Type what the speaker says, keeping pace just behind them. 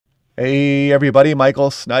Hey everybody, Michael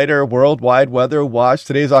Snyder, Worldwide Weather Watch.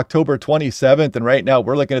 Today's October 27th, and right now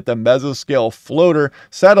we're looking at the mesoscale floater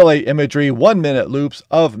satellite imagery, 1-minute loops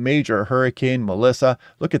of major Hurricane Melissa.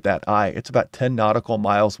 Look at that eye. It's about 10 nautical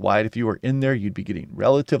miles wide. If you were in there, you'd be getting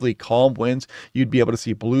relatively calm winds. You'd be able to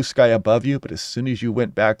see blue sky above you, but as soon as you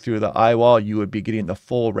went back through the eye wall, you would be getting the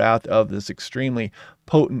full wrath of this extremely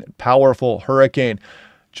potent, powerful hurricane.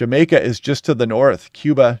 Jamaica is just to the north,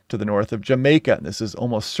 Cuba to the north of Jamaica. This is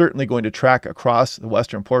almost certainly going to track across the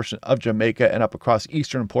western portion of Jamaica and up across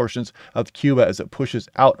eastern portions of Cuba as it pushes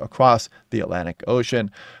out across the Atlantic Ocean.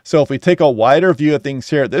 So if we take a wider view of things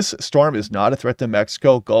here, this storm is not a threat to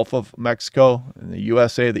Mexico, Gulf of Mexico, and the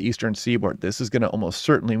USA, the eastern seaboard. This is going to almost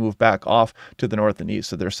certainly move back off to the north and east.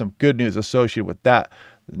 So there's some good news associated with that.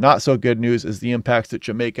 Not so good news is the impacts that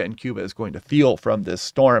Jamaica and Cuba is going to feel from this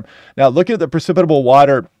storm. Now, looking at the precipitable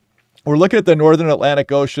water, we're looking at the northern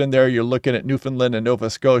Atlantic Ocean there. You're looking at Newfoundland and Nova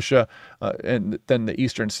Scotia, and then the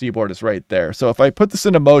eastern seaboard is right there. So if I put this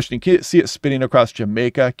into motion, you can see it spinning across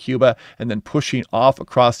Jamaica, Cuba, and then pushing off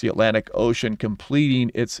across the Atlantic Ocean, completing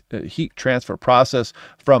its heat transfer process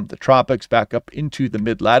from the tropics back up into the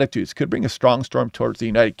mid-latitudes. Could bring a strong storm towards the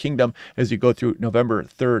United Kingdom as you go through November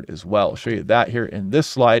 3rd as well. I'll show you that here in this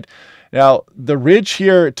slide. Now, the ridge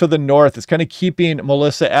here to the north is kind of keeping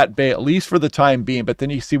Melissa at bay, at least for the time being, but then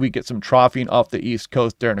you see we get some troughing off the east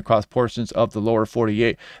coast there and across portions of the lower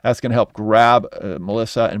 48. That's going to help grab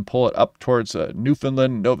Melissa and pull it up towards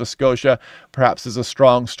Newfoundland, Nova Scotia. Perhaps there's a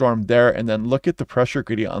strong storm there. And then look at the pressure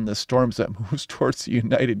gradient on this storm as that moves towards the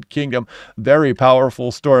United Kingdom. Very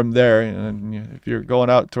powerful storm there. And if you're going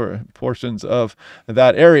out to portions of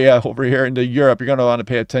that area over here into Europe, you're going to want to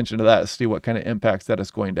pay attention to that to see what kind of impacts that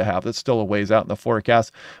is going to have. That's still a ways out in the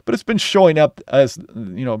forecast, but it's been showing up as,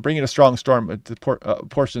 bringing a strong storm to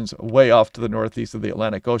portions way off to the northeast of the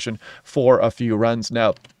Atlantic Ocean for a few runs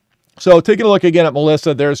now. So taking a look again at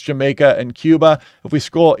Melissa, there's Jamaica and Cuba. If we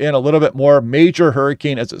scroll in a little bit more, major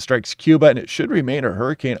hurricane as it strikes Cuba, and it should remain a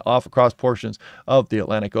hurricane off across portions of the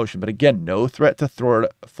Atlantic Ocean. But again, no threat to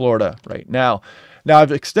Florida right now. Now,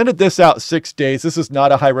 I've extended this out 6 days. This is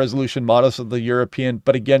not a high-resolution model of the European,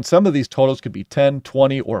 but again, some of these totals could be 10,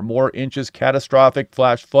 20, or more inches. Catastrophic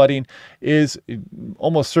flash flooding is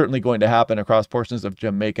almost certainly going to happen across portions of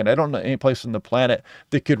Jamaica. And I don't know any place on the planet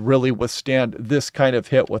that could really withstand this kind of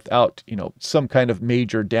hit without, some kind of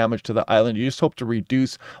major damage to the island. You just hope to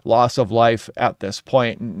reduce loss of life at this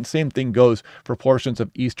point. And the same thing goes for portions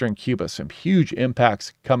of eastern Cuba. Some huge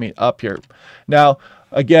impacts coming up here. Now,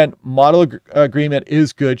 again, model agreement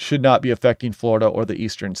is good, should not be affecting Florida or the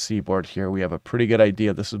eastern seaboard here. We have a pretty good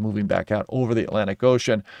idea this is moving back out over the Atlantic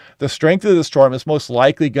Ocean. The strength of the storm is most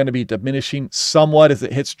likely going to be diminishing somewhat as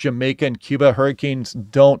it hits Jamaica and Cuba. Hurricanes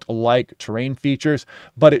don't like terrain features,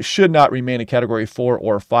 but it should not remain a Category 4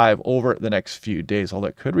 or 5 over the next few days, although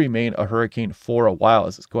it could remain a hurricane for a while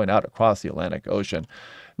as it's going out across the Atlantic Ocean.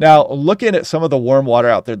 Now, looking at some of the warm water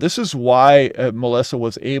out there, this is why Melissa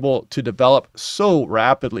was able to develop so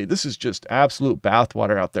rapidly. This is just absolute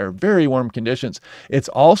bathwater out there, very warm conditions. It's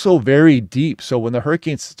also very deep. So when the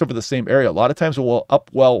hurricane sits over the same area, a lot of times it will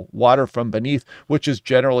upwell water from beneath, which is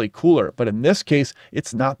generally cooler. But in this case,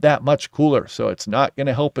 it's not that much cooler. So it's not going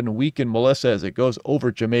to help and weaken Melissa as it goes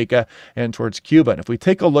over Jamaica and towards Cuba. And if we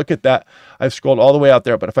take a look at that, I've scrolled all the way out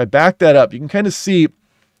there, but if I back that up, you can kind of see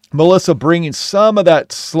Melissa bringing some of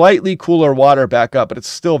that slightly cooler water back up, but it's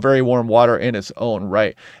still very warm water in its own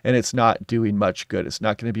right, and it's not doing much good. It's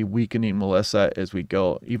not going to be weakening Melissa as we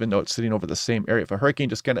go, even though it's sitting over the same area. If a hurricane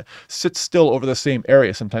just kind of sits still over the same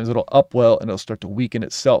area, sometimes it'll upwell and it'll start to weaken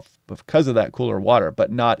itself because of that cooler water,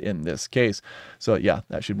 but not in this case. So yeah,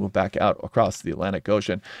 that should move back out across the Atlantic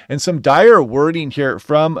Ocean. And some dire wording here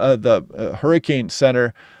from the Hurricane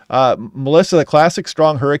Center. Melissa, the classic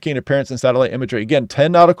strong hurricane appearance in satellite imagery. Again,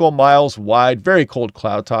 10 nautical miles wide, very cold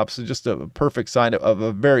cloud tops. So just a perfect sign of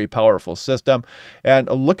a very powerful system. And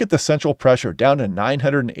look at the central pressure down to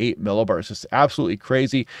 908 millibars. It's absolutely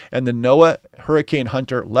crazy. And the NOAA Hurricane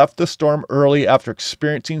Hunter left the storm early after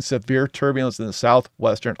experiencing severe turbulence in the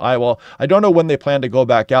southwestern eye wall. I don't know when they plan to go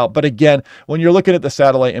back out, but again, when you're looking at the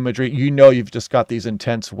satellite imagery, you've just got these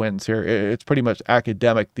intense winds here. It's pretty much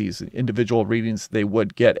academic, these individual readings they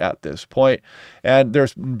would get at this point. And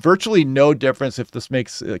there's virtually no difference if this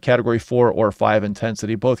makes Category 4 or 5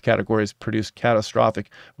 intensity. Both categories produce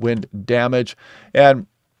catastrophic wind damage. And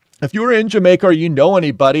if you were in Jamaica or you know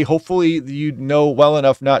anybody, hopefully you know well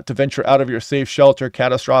enough not to venture out of your safe shelter.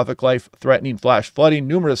 Catastrophic life-threatening flash flooding,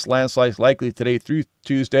 numerous landslides likely today through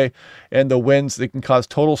Tuesday, and the winds that can cause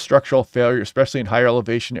total structural failure, especially in higher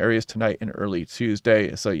elevation areas tonight and early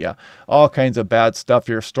Tuesday. So yeah, all kinds of bad stuff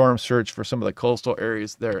here. Storm surge for some of the coastal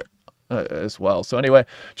areas there as well. So anyway,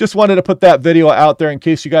 just wanted to put that video out there in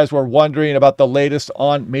case you guys were wondering about the latest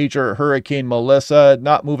on Major Hurricane Melissa.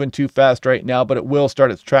 Not moving too fast right now, but it will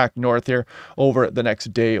start its track north here over the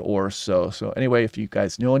next day or so. So anyway, if you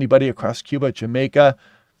guys know anybody across Cuba, Jamaica,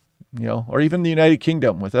 or even the United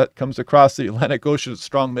Kingdom, with that comes across the Atlantic Ocean,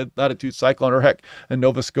 strong mid-latitude cyclone, or heck, in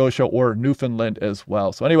Nova Scotia or Newfoundland as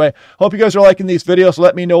well. So anyway, hope you guys are liking these videos.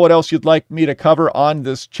 Let me know what else you'd like me to cover on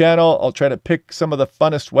this channel. I'll try to pick some of the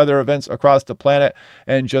funnest weather events across the planet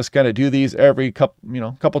and just kind of do these every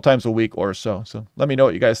couple times a week or so. So let me know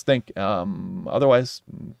what you guys think. Otherwise,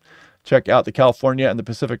 check out the California and the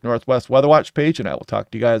Pacific Northwest Weather Watch page, and I will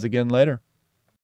talk to you guys again later.